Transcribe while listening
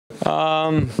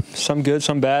Some good,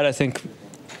 some bad. I think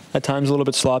at times a little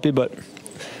bit sloppy, but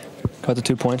got the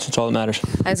 2 points. That's all that matters.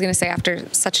 I was going to say, after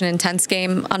such an intense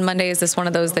game on Monday, is this one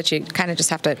of those that you kind of just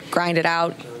have to grind it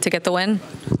out to get the win?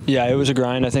 Yeah, it was a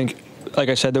grind. I think, like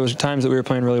I said, there was times that we were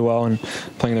playing really well and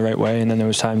playing the right way, and then there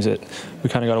was times that we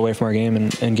kind of got away from our game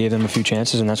and gave them a few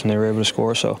chances, and that's when they were able to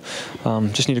score. So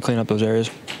just need to clean up those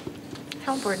areas.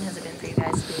 How important has it been for you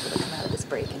guys to be able to come out of this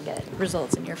break and get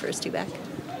results in your first 2 back?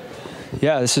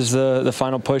 Yeah, this is the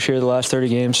final push here, the last 30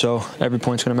 games, so every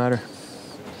point's going to matter.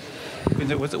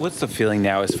 What's the feeling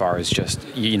now as far as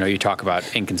just, you talk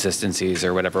about inconsistencies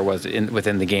or whatever it was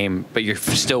within the game, but you're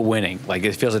still winning. Like,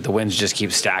 it feels like the wins just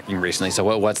keep stacking recently.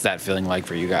 So what's that feeling like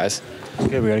for you guys?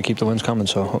 Yeah, we got to keep the wins coming,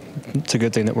 so it's a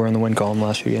good thing that we're in the win column the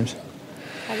last few games.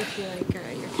 How do you feel like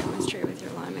your chemistry with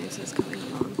your line mates is coming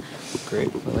along? Great.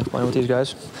 I like playing with these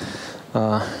guys.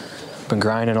 Been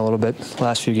grinding a little bit the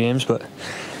last few games, but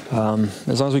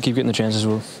as long as we keep getting the chances,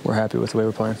 we're happy with the way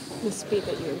we're playing. The speed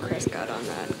that you and Chris got on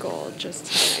that goal, just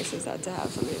how nice is that to have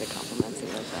somebody to compliment you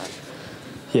like that?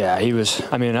 Yeah, he was.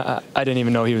 I mean, I didn't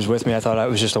even know he was with me. I thought it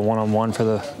was just a one-on-one for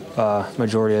the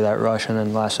majority of that rush, and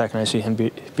then last second I see him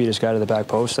beat his guy to the back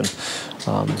post, and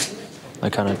I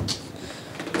kind of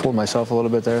pulled myself a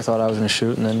little bit there, thought I was going to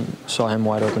shoot, and then saw him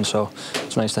wide open. So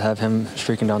it's nice to have him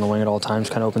streaking down the wing at all times,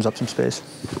 kind of opens up some space.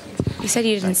 You said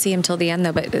you didn't see him till the end,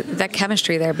 though, but that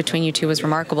chemistry there between you two was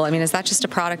remarkable. I mean, is that just a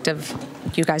product of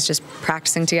you guys just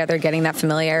practicing together, getting that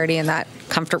familiarity and that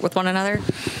comfort with one another?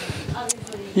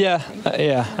 Yeah.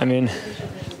 I mean,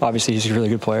 obviously he's a really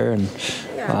good player, and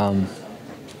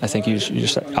I think he's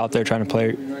just out there trying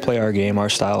to play our game, our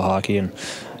style of hockey, and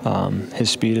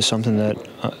his speed is something that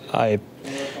I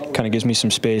kind of gives me some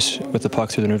space with the puck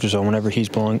through the neutral zone. Whenever he's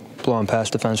blowing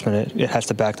past defensemen, it has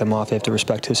to back them off. They have to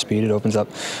respect his speed. It opens up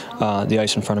the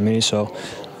ice in front of me. So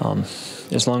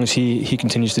as long as he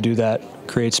continues to do that,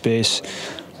 create space,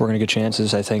 we're going to get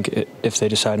chances. I think if they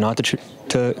decide not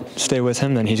to stay with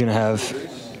him, then he's going to have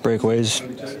breakaways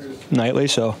nightly.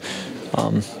 So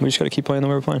we just got to keep playing the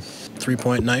way we're playing.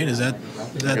 3-point night, is that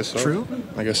true?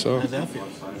 I guess so. How does that feel?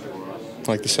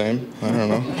 Like the same? I don't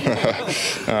know.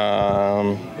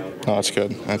 No, it's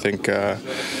good. I think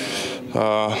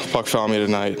puck found me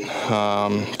tonight.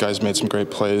 Guys made some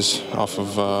great plays off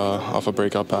a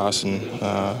breakout pass and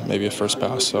maybe a first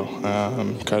pass. So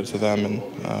credit to them, and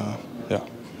yeah.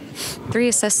 3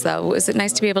 assists, though. Is it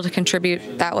nice to be able to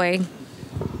contribute that way?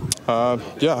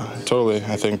 Yeah, totally.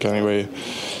 I think any way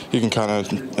you can kind of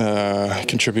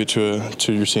contribute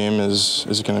to your team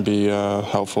is going to be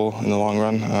helpful in the long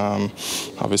run.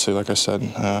 Obviously, like I said,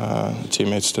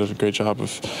 teammates did a great job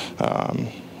of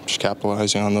just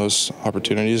capitalizing on those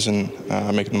opportunities and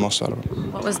making the most out of it.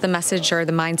 What was the message or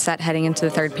the mindset heading into the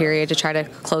third period to try to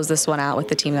close this one out with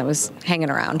the team that was hanging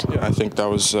around? Yeah, I think that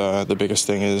was the biggest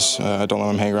thing is don't let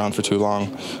them hang around for too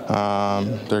long.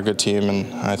 They're a good team,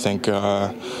 and I think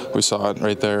we saw it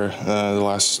right there the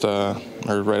last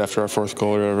or right after our 4th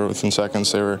goal or whatever, within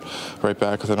seconds they were right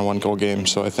back within a 1-goal game.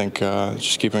 So I think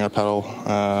just keeping our pedal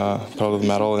to the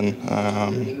metal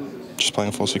and just playing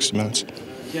a full 60 minutes.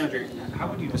 How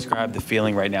would you describe the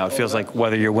feeling right now? It feels like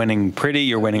whether you're winning pretty,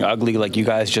 you're winning ugly, like you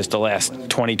guys just the last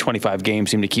 20, 25 games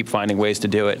seem to keep finding ways to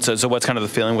do it. So what's kind of the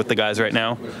feeling with the guys right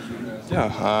now?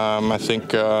 Yeah, I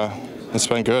think it's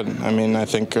been good. I mean, I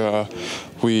think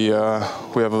we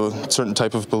have a certain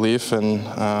type of belief and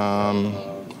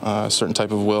a certain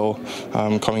type of will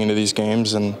coming into these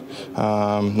games, and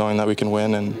knowing that we can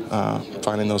win and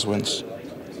finding those wins.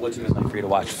 What's it like for you to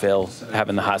watch Phil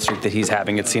having the hot streak that he's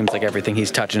having? It seems like everything he's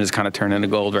touching is kind of turning into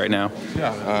gold right now.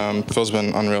 Yeah, Phil's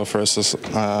been unreal for us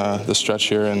this stretch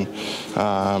here, and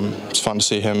it's fun to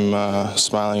see him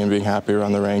smiling and being happy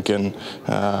around the rink, and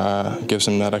gives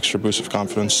him that extra boost of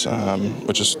confidence,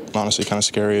 which is honestly kind of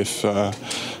scary if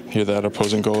you're that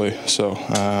opposing goalie. So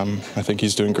I think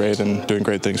he's doing great and doing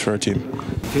great things for our team.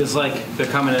 Feels like they're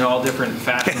coming in all different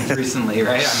fashions recently,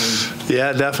 right? I mean,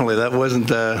 yeah, definitely. That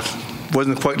wasn't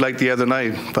quite like the other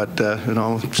night, but you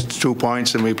know, 2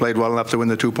 points, and we played well enough to win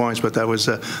the 2 points. But that was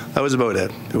about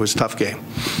it. It was a tough game.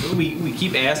 We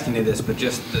keep asking you this, but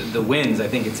just the wins. I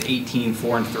think it's 18,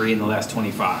 4, and 3 in the last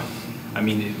 25. I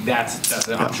mean, that's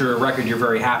I'm sure a record you're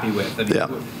very happy with. I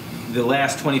mean, the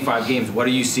last 25 games, what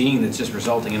are you seeing that's just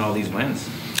resulting in all these wins?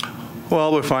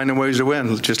 Well, we're finding ways to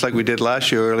win, just like we did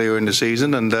last year earlier in the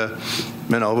season. And,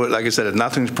 you know, like I said,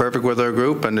 nothing's perfect with our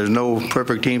group, and there's no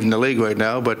perfect teams in the league right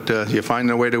now, but you're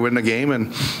finding a way to win the game.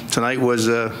 And tonight was,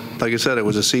 like I said, it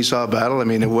was a seesaw battle. I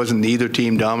mean, it wasn't either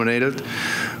team dominated.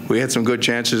 We had some good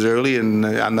chances early, and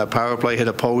on the power play hit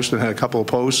a post and had a couple of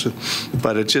posts.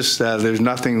 But it just, there's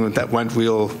nothing that went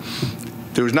real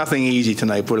there was nothing easy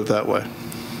tonight, put it that way.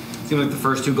 Seemed like the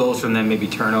first 2 goals from them, maybe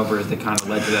turnovers that kind of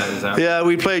led to that. Is that Yeah,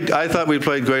 I thought we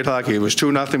played great hockey. It was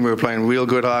 2-0. We were playing real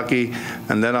good hockey,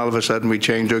 and then all of a sudden we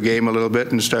changed our game a little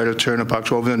bit and started turning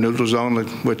pucks over in the neutral zone,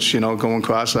 which, going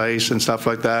cross ice and stuff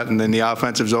like that. And then the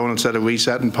offensive zone, instead of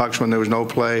resetting pucks when there was no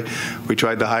play, we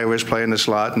tried the high risk play in the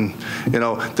slot. And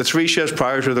the 3 shifts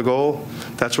prior to the goal,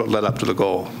 that's what led up to the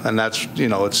goal. And that's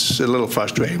it's a little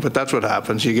frustrating, but that's what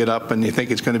happens. You get up and you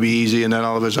think it's going to be easy, and then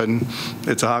all of a sudden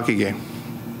it's a hockey game.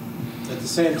 At the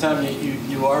same time,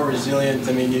 you are resilient.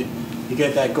 I mean, you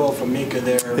get that goal from Mika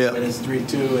there when it's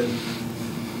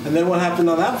 3-2, and then what happened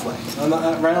on that play?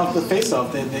 Right off the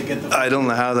faceoff, they get the. I don't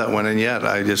know how that went in yet.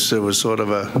 It was sort of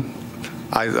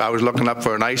I was looking up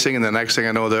for an icing, and the next thing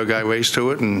I know, their guy raced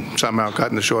to it and somehow cut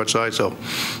in the short side. So,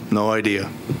 no idea.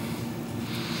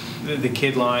 The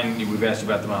kid line, we've asked you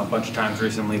about them a bunch of times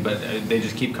recently, but they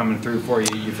just keep coming through for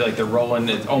you. You feel like they're rolling.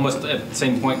 It's almost at the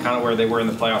same point kind of where they were in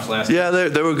the playoffs last year. Yeah,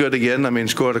 they were good again. I mean,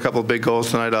 scored a couple of big goals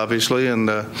tonight, obviously. And,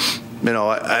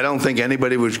 I don't think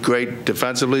anybody was great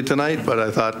defensively tonight, but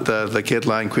I thought the kid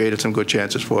line created some good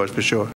chances for us, for sure.